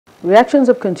Reactions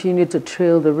have continued to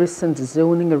trail the recent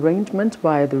zoning arrangement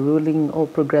by the ruling All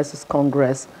Progressives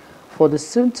Congress for the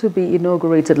soon-to-be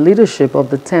inaugurated leadership of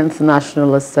the 10th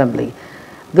National Assembly.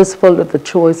 This followed the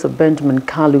choice of Benjamin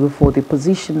Kalu for the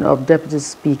position of Deputy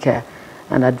Speaker.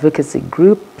 An advocacy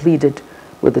group pleaded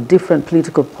with the different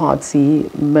political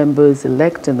party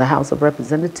members-elect in the House of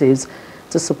Representatives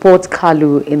to support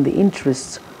Kalu in the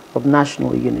interest of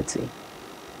national unity.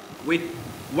 We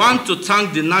want to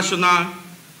thank the National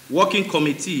Working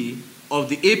Committee of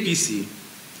the APC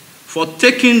for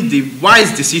taking the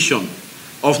wise decision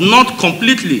of not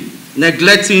completely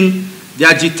neglecting the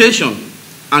agitation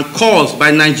and calls by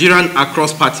Nigerians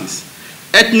across parties,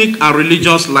 ethnic and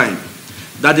religious lines,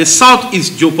 that the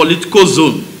Southeast geopolitical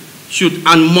zone should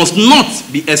and must not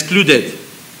be excluded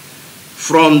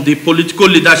from the political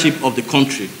leadership of the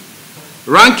country.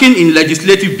 Ranking in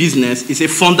legislative business is a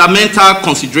fundamental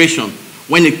consideration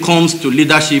when it comes to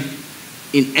leadership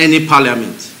in any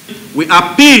parliament. We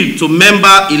appeal to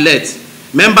members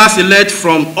elect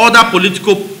from other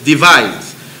political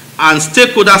divides and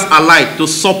stakeholders alike to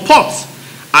support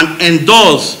and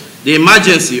endorse the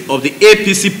emergency of the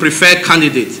APC preferred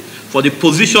candidate for the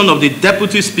position of the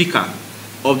Deputy Speaker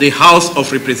of the House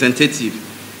of Representatives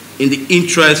in the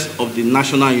interest of the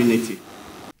national unity.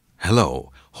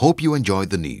 Hello, hope you enjoyed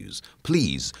the news.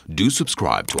 Please do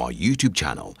subscribe to our YouTube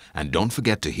channel and don't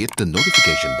forget to hit the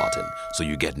notification button so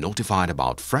you get notified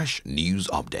about fresh news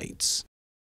updates.